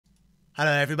Hello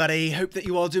everybody, hope that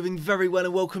you are doing very well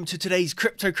and welcome to today's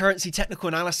cryptocurrency technical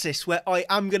analysis, where I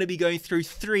am going to be going through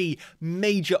three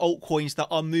major altcoins that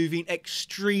are moving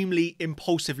extremely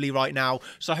impulsively right now.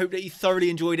 So I hope that you thoroughly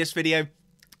enjoy this video.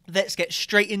 Let's get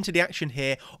straight into the action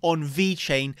here on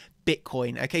VeChain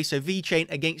Bitcoin. Okay, so VeChain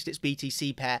against its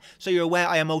BTC pair. So you're aware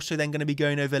I am also then going to be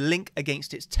going over Link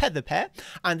against its Tether pair,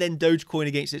 and then Dogecoin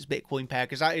against its Bitcoin pair,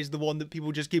 because that is the one that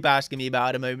people just keep asking me about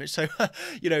at the moment. So,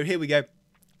 here we go.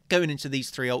 Going into these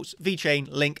three alts, VeChain,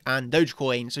 Link, and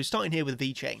Dogecoin. So starting here with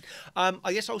VeChain,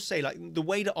 I guess I'll say like the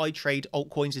way that I trade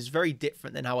altcoins is very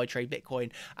different than how I trade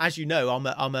Bitcoin. As you know,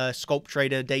 I'm a scalp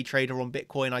trader, day trader on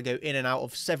Bitcoin. I go in and out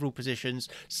of several positions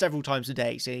several times a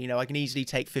day. So, I can easily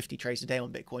take 50 trades a day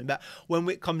on Bitcoin. But when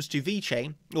it comes to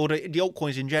VeChain, or the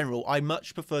altcoins in general, I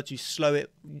much prefer to slow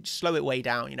it way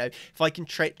down. If I can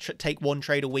take one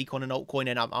trade a week on an altcoin,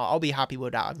 and I'll be happy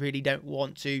with that. I really don't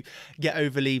want to get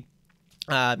overly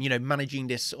managing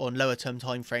this on lower term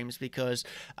time frames, because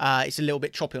it's a little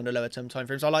bit choppy on the lower term time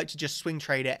frames. I like to just swing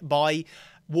trade it, buy,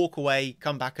 walk away,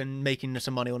 come back and making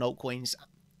some money on altcoins.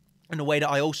 And the way that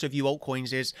I also view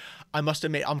altcoins is, I must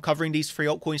admit, I'm covering these three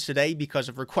altcoins today because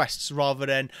of requests rather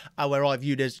than where I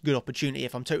viewed as good opportunity,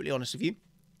 if I'm totally honest with you.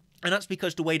 And that's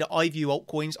because the way that I view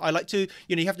altcoins, I like to,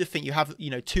 you have to think you have,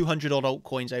 200 odd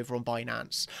altcoins over on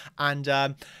Binance. And,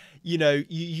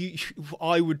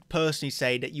 I would personally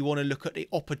say that you want to look at the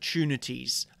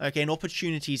opportunities. Okay, and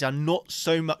opportunities are not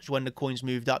so much when the coin's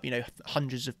moved up,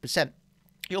 hundreds of percent.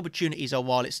 The opportunities are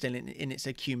while it's still in its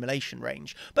accumulation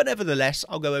range. But nevertheless,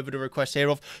 I'll go over the request here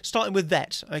of starting with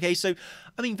VET. Okay, so,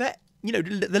 VET,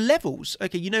 the levels.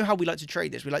 Okay, how we like to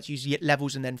trade this. We like to use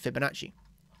levels and then Fibonacci.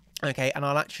 Okay, and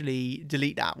I'll actually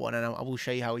delete that one, and I will show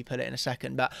you how we put it in a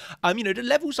second. But, the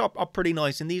levels are pretty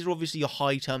nice, and these are obviously your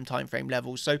high-term time frame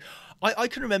levels. So I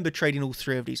can remember trading all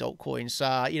three of these altcoins.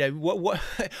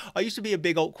 I used to be a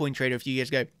big altcoin trader a few years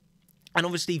ago. And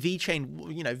obviously VeChain,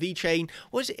 VeChain,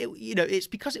 was it, it's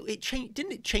because it changed,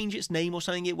 didn't it change its name or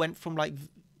something? It went from like,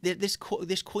 this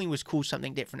coin was called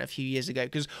something different a few years ago,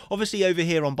 because obviously over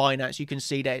here on Binance you can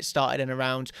see that it started in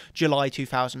around July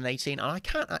 2018, and I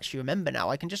can't actually remember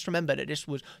now. I can just remember that this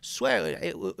was,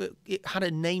 it had a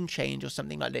name change or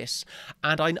something like this,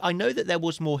 and I know that there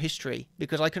was more history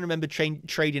because I can remember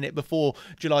trading it before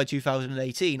July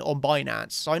 2018 on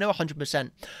Binance, so I know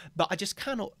 100%, but I just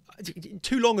cannot,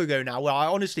 too long ago now, where I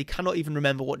honestly cannot even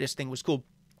remember what this thing was called.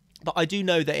 But I do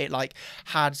know that it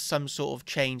had some sort of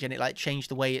change, and it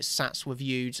changed the way its sats were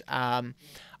viewed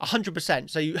 100%.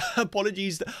 So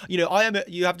apologies, you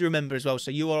have to remember as well.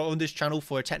 So you are on this channel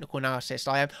for a technical analysis.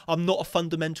 I'm not a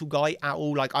fundamental guy at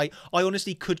all. Like I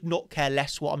honestly could not care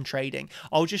less what I'm trading.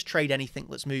 I'll just trade anything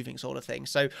that's moving, sort of thing.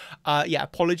 So yeah,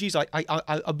 apologies.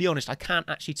 I'll be honest. I can't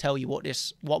actually tell you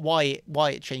why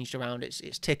it changed around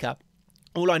its ticker.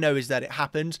 All I know is that it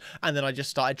happened, and then I just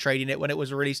started trading it when it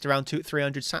was released around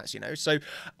 300 sats, So,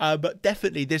 but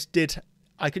definitely this did.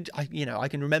 I can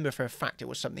remember for a fact it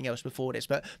was something else before this,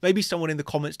 but maybe someone in the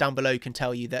comments down below can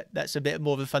tell you that that's a bit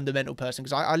more of a fundamental person,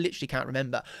 because I literally can't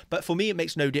remember. But for me, it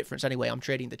makes no difference anyway. I'm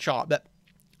trading the chart, but.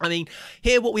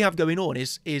 Here what we have going on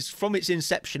is from its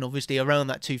inception, obviously around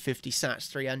that 250 sats,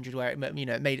 300, where it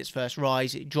made its first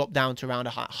rise. It dropped down to around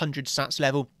 100 sats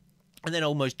level. And then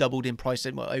almost doubled in price,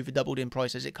 over doubled in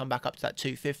price as it come back up to that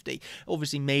 250.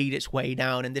 Obviously made its way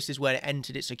down, and this is where it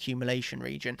entered its accumulation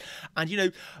region.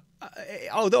 And,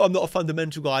 although I'm not a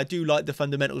fundamental guy, I do like the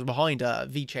fundamentals behind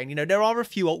VeChain. There are a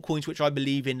few altcoins which I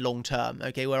believe in long term,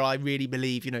 okay, where I really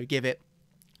believe, give it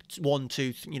 1,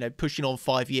 2, pushing on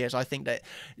 5 years. I think that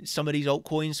some of these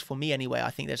altcoins, for me anyway,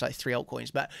 I think there's like 3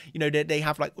 altcoins, but, they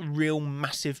have like real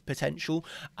massive potential.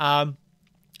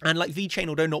 And like VeChain,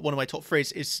 although not one of my top 3,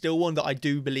 is still one that I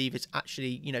do believe is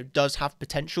actually, does have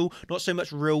potential. Not so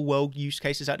much real world use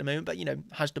cases at the moment, but,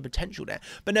 has the potential there.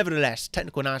 But nevertheless,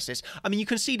 technical analysis. You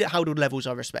can see that how the levels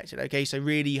are respected. Okay, so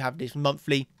really you have this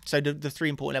monthly. So the 3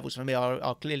 important levels for me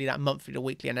are clearly that monthly, the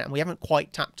weekly, and we haven't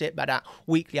quite tapped it, but that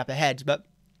weekly up ahead. But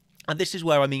and this is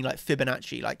where I mean like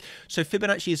Fibonacci, so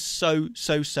Fibonacci is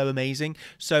so amazing.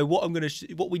 So what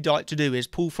we like to do is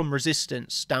pull from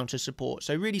resistance down to support.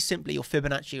 So really simply your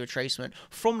Fibonacci retracement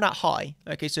from that high.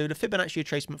 Okay, so the Fibonacci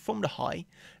retracement from the high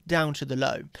down to the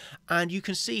low. And you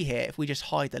can see here, if we just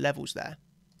hide the levels there,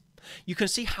 you can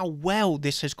see how well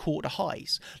this has caught the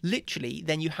highs. Literally,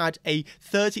 then you had a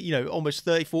 30, almost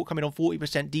 34, coming on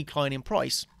 40% decline in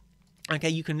price. Okay,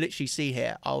 you can literally see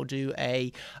here, I'll do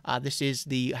a, this is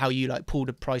how you pull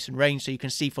the price and range. So you can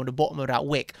see from the bottom of that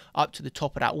wick up to the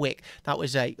top of that wick, that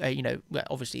was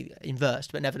obviously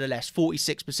inversed, but nevertheless,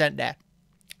 46% there.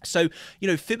 So, you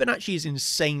know, Fibonacci is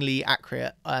insanely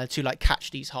accurate to like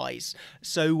catch these highs.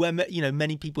 So when, you know,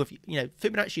 many people, you know,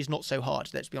 Fibonacci is not so hard,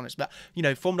 let's be honest, but, you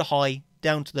know, from the high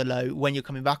down to the low, when you're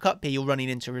coming back up here, you're running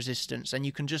into resistance, and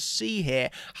you can just see here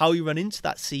how you run into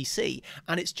that CC,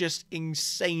 and it's just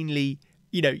insanely,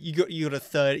 you know, you got a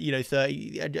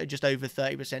 30, just over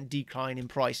 30% decline in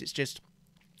price. It's just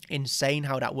insane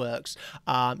how that works.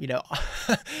 You know,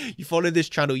 you follow this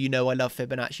channel, you know I love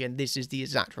Fibonacci, and this is the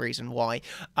exact reason why.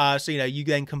 So, you know, you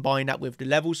then combine that with the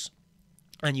levels,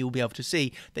 and you'll be able to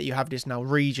see that you have this now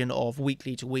region of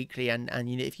weekly to weekly, and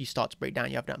you know, if you start to break down,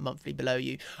 you have that monthly below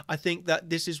you. I think that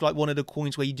this is like one of the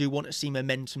coins where you do want to see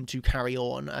momentum to carry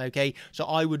on. Okay, so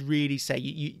I would really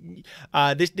say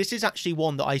this is actually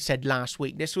one that I said last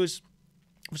week. This was,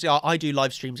 obviously, I do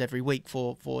live streams every week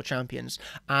for Champions,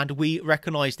 and we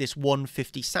recognize this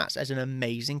 150 sats as an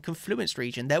amazing confluence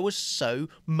region. There was so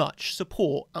much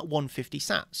support at 150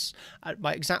 sats.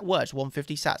 My exact words,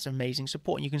 150 sats, amazing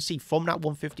support. And you can see from that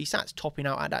 150 sats topping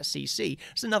out at that CC,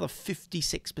 it's another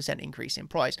 56% increase in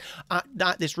price.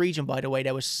 At this region, by the way,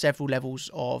 there was several levels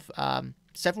of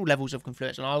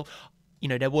confluence, and I'll, you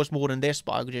know, there was more than this,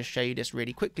 but I'll just show you this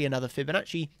really quickly. Another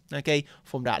Fibonacci, okay,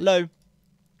 from that low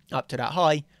up to that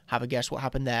high. Have a guess what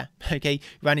happened there. Okay,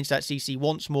 ran into that CC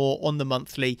once more on the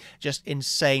monthly. Just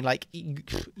insane. Like,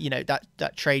 you know,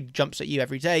 that trade jumps at you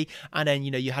every day, and then,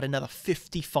 you know, you had another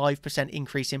 55%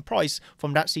 increase in price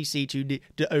from that CC to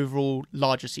the overall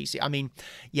larger CC. I mean,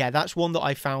 yeah, that's one that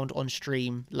I found on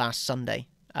stream last Sunday,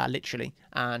 literally,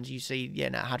 and you see, yeah,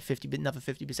 now it had another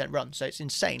 50% run. So it's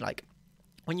insane. Like,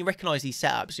 when you recognize these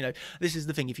setups, you know, this is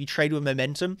the thing. If you trade with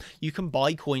momentum, you can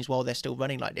buy coins while they're still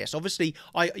running like this. Obviously,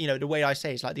 you know, the way I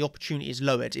say is like the opportunity is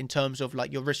lowered in terms of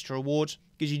like your risk to reward,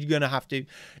 because you're going to have to,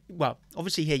 well,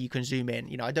 obviously here you can zoom in.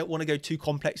 You know, I don't want to go too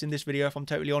complex in this video, if I'm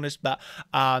totally honest, but,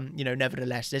 you know,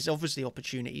 nevertheless, there's obviously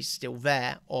opportunities still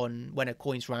there on when a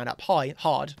coin's ran up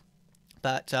hard.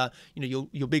 But you know,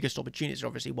 your biggest opportunities are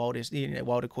obviously while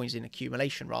the coin's in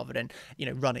accumulation rather than, you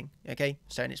know, running. Okay,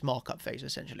 so in its markup phase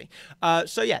essentially.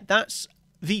 So yeah, that's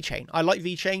VeChain. I like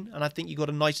VeChain, and I think you got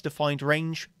a nice defined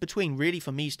range between, really,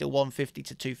 for me, still 150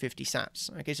 to 250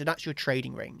 sats. Okay, so that's your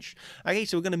trading range. Okay,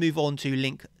 so we're going to move on to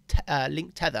Link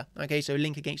Tether. Okay, so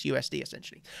Link against USD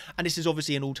essentially, and this is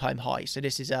obviously an all-time high. So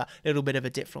this is a little bit of a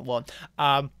different one.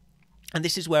 And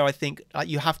this is where I think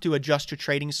you have to adjust your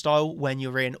trading style when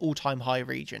you're in all-time high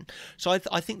region. So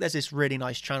I think there's this really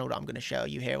nice channel that I'm going to show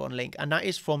you here on Link, and that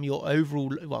is from your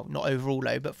overall, well, not overall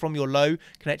low, but from your low,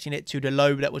 connecting it to the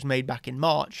low that was made back in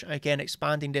March. Again,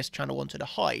 expanding this channel onto the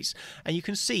highs. And you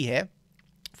can see here,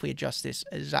 if we adjust this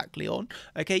exactly on,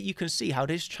 okay, you can see how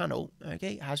this channel,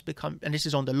 okay, has become, and this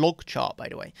is on the log chart, by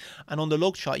the way, and on the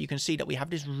log chart you can see that we have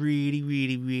this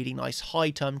really nice high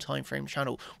term time frame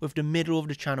channel, with the middle of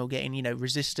the channel getting, you know,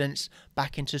 resistance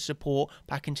back into support,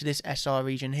 back into this SR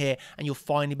region here, and you're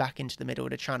finally back into the middle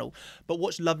of the channel. But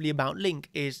what's lovely about Link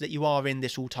is that you are in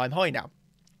this all-time high now.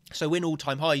 So in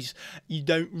all-time highs, you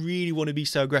don't really want to be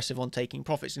so aggressive on taking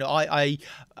profits. You know,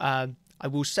 I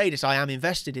will say this, I am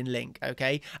invested in Link,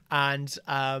 okay? And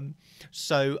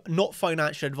so not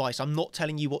financial advice. I'm not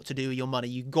telling you what to do with your money.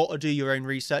 You've got to do your own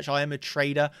research. I am a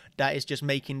trader that is just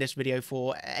making this video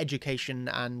for education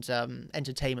and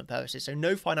entertainment purposes. So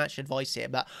no financial advice here,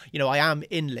 but, you know, I am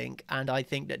in Link, and I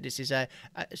think that this is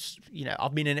you know,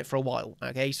 I've been in it for a while,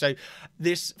 okay? So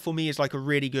this, for me, is like a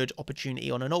really good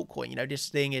opportunity on an altcoin. You know, this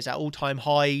thing is at all-time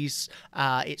highs.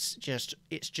 It's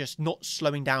just not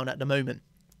slowing down at the moment.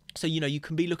 So, you know, you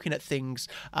can be looking at things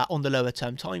on the lower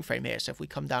term time frame here. So if we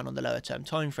come down on the lower term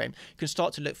time frame, you can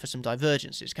start to look for some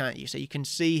divergences, can't you? So you can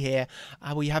see here,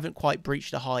 we haven't quite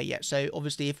breached the high yet. So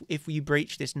obviously, if we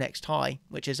breach this next high,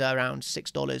 which is around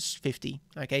 $6.50,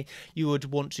 okay, you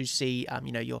would want to see,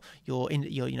 you know, your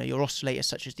oscillators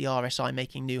such as the RSI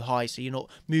making new highs, so you're not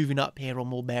moving up here on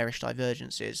more bearish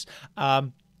divergences.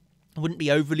 I wouldn't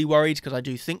be overly worried, because I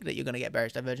do think that you're going to get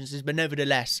bearish divergences, but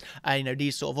nevertheless, you know,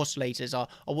 these sort of oscillators are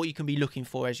what you can be looking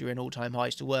for as you're in all-time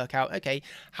highs to work out, okay,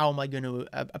 how am I going to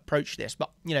approach this?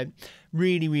 But, you know,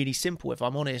 really simple, if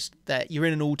I'm honest, that you're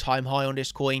in an all-time high on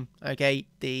this coin, okay,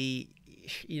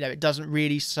 you know, it doesn't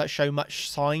really show much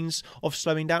signs of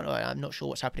slowing down. I'm not sure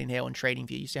what's happening here on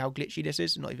TradingView. You see how glitchy this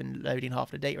is? Not even loading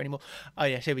half the data anymore. Oh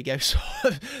yes, here we go. So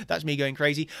that's me going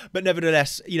crazy. But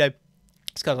nevertheless, you know,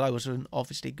 it's because I was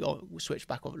obviously switched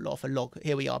back off a log.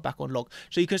 Here we are back on log.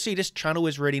 So you can see this channel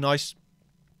is really nice.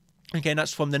 Okay, and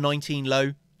that's from the 19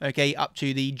 low, okay, up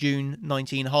to the June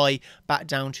 19 high, back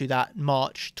down to that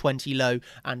March 20 low,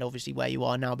 and obviously where you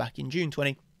are now back in June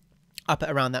 20. up at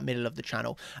around that middle of the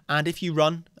channel. And if you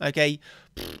run, okay,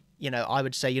 you know, I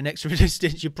would say your next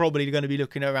resistance, you're probably going to be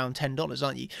looking at around $10,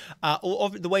 aren't you? Or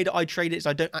the way that I trade it is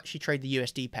I don't actually trade the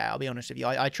USD pair. I'll be honest with you.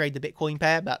 I trade the Bitcoin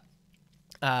pair, but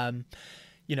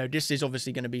you know, this is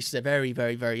obviously going to be very,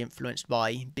 very, very influenced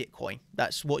by Bitcoin.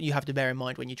 That's what you have to bear in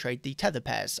mind when you trade the Tether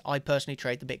pairs. I personally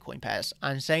trade the Bitcoin pairs.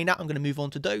 And saying that, I'm going to move on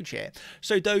to Doge here.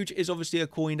 So Doge is obviously a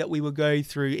coin that we were going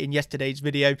through in yesterday's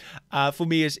video. For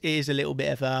me, it is a little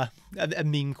bit of a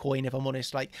meme coin, if I'm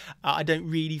honest. Like, I don't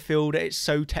really feel that it's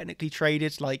so technically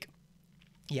traded. Like,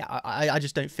 yeah, I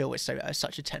just don't feel it's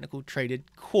such a technical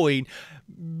traded coin.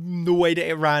 The way that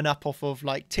it ran up off of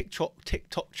like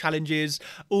TikTok challenges,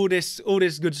 all this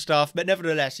good stuff. But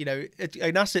nevertheless, you know,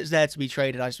 an asset's there to be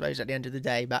traded, I suppose, at the end of the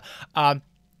day. But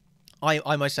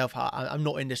I myself, I'm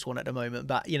not in this one at the moment,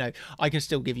 but, you know, I can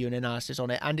still give you an analysis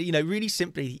on it. And, you know, really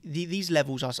simply, these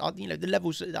levels are, you know, the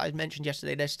levels that I mentioned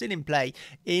yesterday, they're still in play.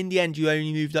 In the end, you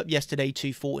only moved up yesterday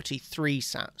to 43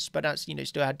 sats, but that's, you know,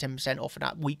 still had 10% off of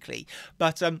that weekly.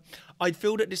 But I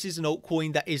feel that this is an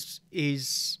altcoin that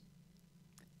is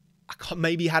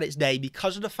maybe had its day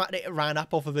because of the fact that it ran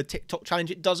up off of a TikTok challenge.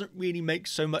 It doesn't really make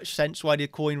so much sense why the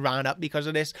coin ran up because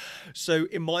of this. So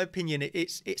in my opinion,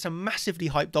 it's a massively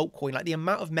hyped altcoin. Like, the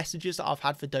amount of messages that I've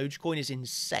had for Dogecoin is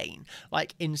insane,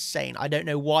 like insane. I don't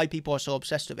know why people are so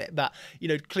obsessed with it, but, you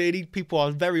know, clearly people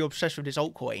are very obsessed with this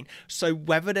altcoin. So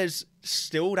whether there's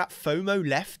still that FOMO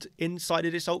left inside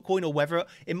of this altcoin, or whether,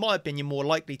 in my opinion, more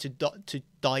likely to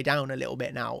die down a little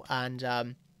bit now.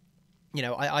 And you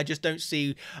know, I just don't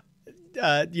see.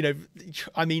 You know,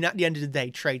 I mean, at the end of the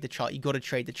day, trade the chart. You got to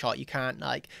trade the chart. You can't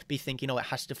like be thinking, oh, it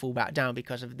has to fall back down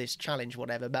because of this challenge,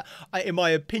 whatever. But in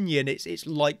my opinion, it's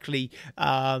likely.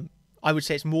 I would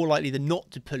say it's more likely than not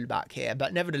to pull back here.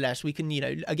 But nevertheless, we can, you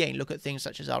know, again, look at things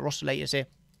such as our oscillators here.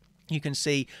 You can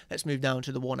see, let's move down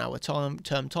to the 1 hour term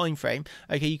time frame.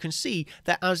 Okay, you can see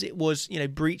that as it was, you know,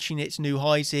 breaching its new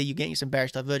highs here, you're getting some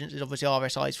bearish divergences. Obviously,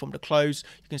 RSIs from the close.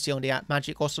 You can see on the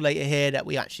magic oscillator here that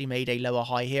we actually made a lower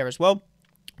high here as well,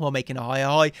 while making a higher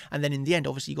high. And then in the end,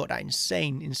 obviously, you got that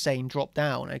insane drop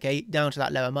down, okay, down to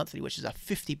that lower monthly, which is a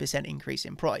 50% increase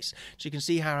in price. So you can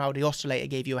see how the oscillator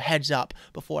gave you a heads up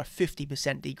before a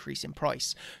 50% decrease in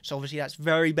price. So obviously that's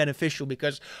very beneficial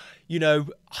because, you know,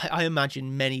 I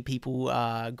imagine many people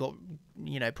got,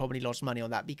 you know, probably lost money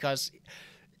on that, because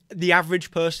the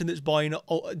average person that's buying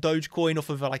Dogecoin off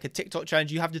of like a TikTok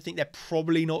challenge, you have to think they're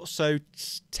probably not so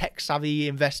tech savvy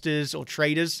investors or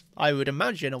traders, I would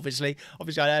imagine. Obviously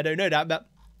I don't know that, but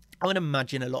I would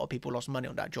imagine a lot of people lost money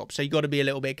on that drop. So you got to be a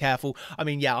little bit careful. I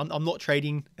mean, yeah, I'm not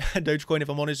trading Dogecoin, if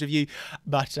I'm honest with you,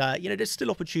 but you know, there's still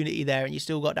opportunity there, and you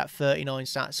still got that 39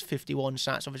 sats, 51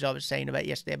 sats. Obviously, I was saying about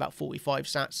yesterday about 45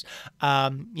 sats,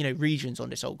 you know, regions on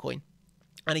this altcoin.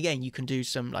 And again, you can do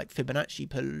some like Fibonacci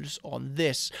pulls on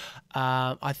this.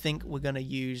 I think we're going to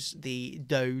use the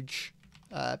Doge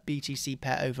BTC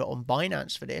pair over on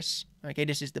Binance for this. Okay,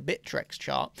 this is the Bittrex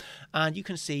chart, and you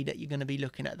can see that you're going to be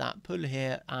looking at that pull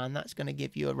here, and that's going to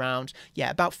give you around,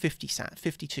 yeah, about 50 sats,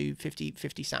 52, 50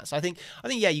 sats. I think,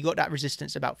 yeah, you got that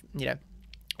resistance about, you know,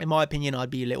 in my opinion,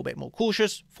 I'd be a little bit more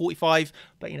cautious, 45,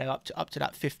 but, you know, up to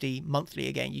that 50 monthly.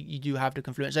 Again, you do have the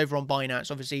confluence over on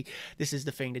Binance. Obviously, this is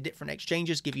the thing, the different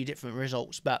exchanges give you different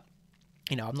results, but,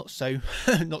 you know, I'm not so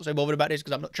bothered about this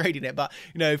because I'm not trading it. But,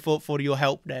 you know, for your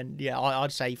help, then yeah,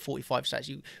 I'd say 45 sats.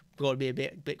 You've got to be a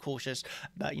bit cautious,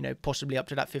 but, you know, possibly up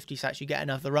to that 50 sats, you get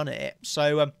another run at it.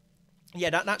 So yeah,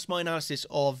 that's my analysis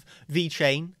of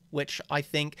VeChain, which I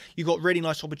think you got really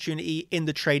nice opportunity in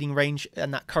the trading range,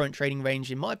 and that current trading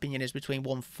range, in my opinion, is between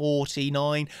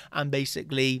 149 and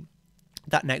basically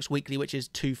that next weekly, which is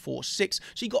 246.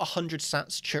 So you got 100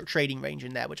 sats trading range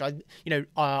in there, which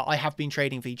I have been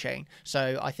trading VeChain,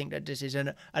 so I think that this is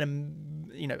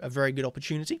you know, a very good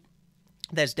opportunity.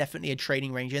 There's definitely a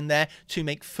trading range in there to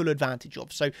make full advantage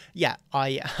of. So yeah,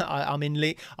 I'm in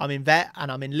LINK, I'm in VET,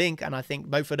 and I'm in LINK, and I think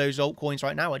both of those altcoins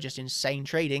right now are just insane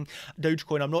trading.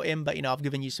 Dogecoin I'm not in, but, you know, I've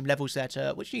given you some levels there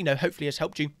to, which, you know, hopefully has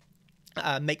helped you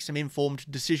make some informed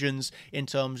decisions in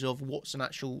terms of what's an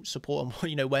actual support and,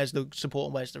 you know, where's the support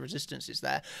and where's the resistance is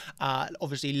there.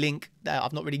 Obviously LINK,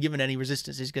 I've not really given any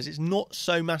resistances because it's not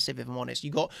so massive, if I'm honest.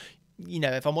 You got, you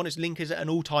know, if I'm honest, LINK is at an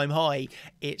all-time high.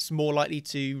 It's more likely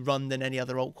to run than any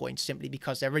other altcoin simply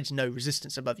because there is no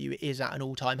resistance above you. It is at an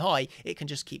all-time high. It can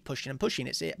just keep pushing and pushing.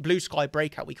 It's a blue sky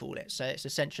breakout, we call it. So it's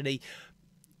essentially,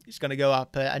 it's going to go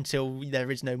up until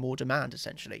there is no more demand,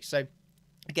 essentially. So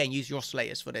again, use your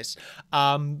oscillators for this.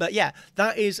 But yeah,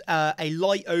 that is a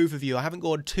light overview. I haven't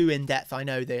gone too in depth, I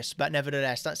know this, but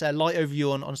nevertheless, that's a light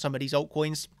overview on some of these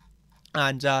altcoins.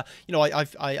 And you know,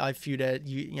 I've viewed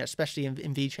you know, especially in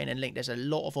VeChain and Link, there's a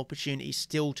lot of opportunities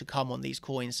still to come on these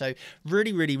coins. So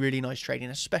really nice trading,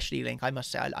 especially Link. I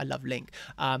must say I love Link,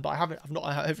 but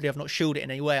hopefully I've not shielded it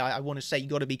in any way. I want to say you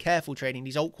got to be careful trading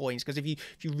these altcoins, because if you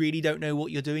really don't know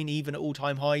what you're doing, even at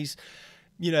all-time highs,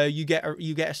 you know, you get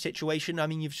a situation. I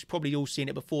mean, you've probably all seen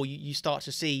it before. You start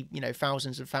to see, you know,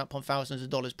 thousands upon thousands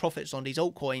of dollars profits on these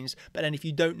altcoins. But then if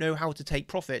you don't know how to take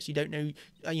profits, you don't know,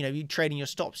 you know, you're trading your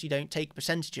stops, you don't take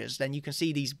percentages, then you can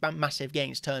see these massive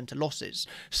gains turn to losses.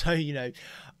 So, you know,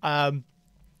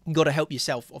 you got to help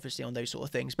yourself, obviously, on those sort of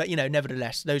things. But, you know,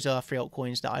 nevertheless, those are 3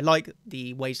 altcoins that I like,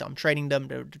 the ways that I'm trading them,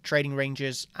 the trading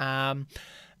ranges. Well,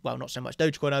 not so much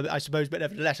Dogecoin, I suppose, but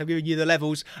nevertheless, I'm giving you the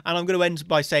levels. And I'm going to end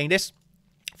by saying this,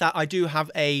 that I do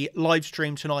have a live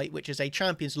stream tonight, which is a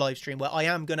champions live stream, where I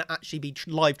am going to actually be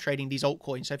live trading these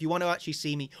altcoins. So if you want to actually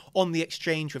see me on the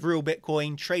exchange with real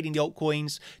Bitcoin, trading the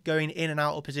altcoins, going in and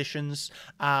out of positions,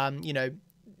 you know,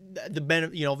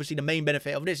 obviously the main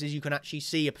benefit of this is you can actually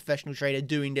see a professional trader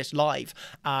doing this live,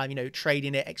 you know,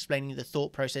 trading it, explaining the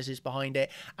thought processes behind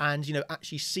it, and, you know,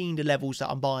 actually seeing the levels that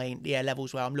I'm buying, the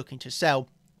levels where I'm looking to sell.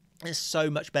 There's so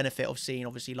much benefit of seeing,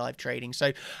 obviously, live trading. So,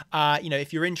 you know,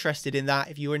 if you're interested in that,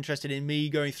 if you're interested in me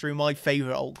going through my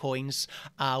favorite altcoins,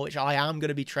 which I am going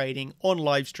to be trading on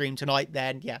live stream tonight,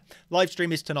 then yeah, live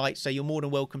stream is tonight. So you're more than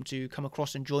welcome to come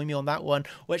across and join me on that one,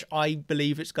 which I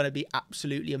believe it's going to be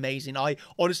absolutely amazing. I'm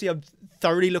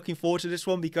thoroughly looking forward to this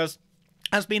one, because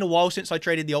it's been a while since I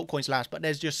traded the altcoins last, but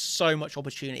there's just so much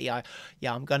opportunity.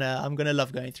 I'm gonna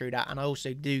love going through that, and I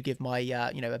also do give my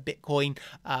you know, a Bitcoin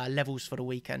levels for the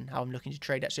weekend, how I'm looking to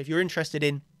trade that. So if you're interested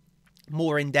in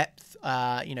more in-depth,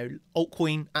 you know,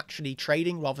 altcoin actually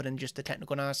trading rather than just the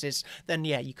technical analysis, then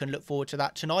yeah, you can look forward to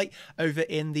that tonight over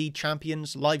in the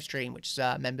Champions live stream, which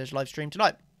is members live stream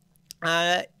tonight.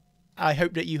 I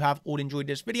hope that you have all enjoyed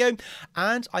this video,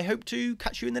 and I hope to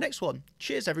catch you in the next one.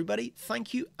 Cheers, everybody.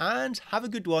 Thank you, and have a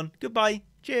good one. Goodbye.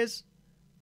 Cheers.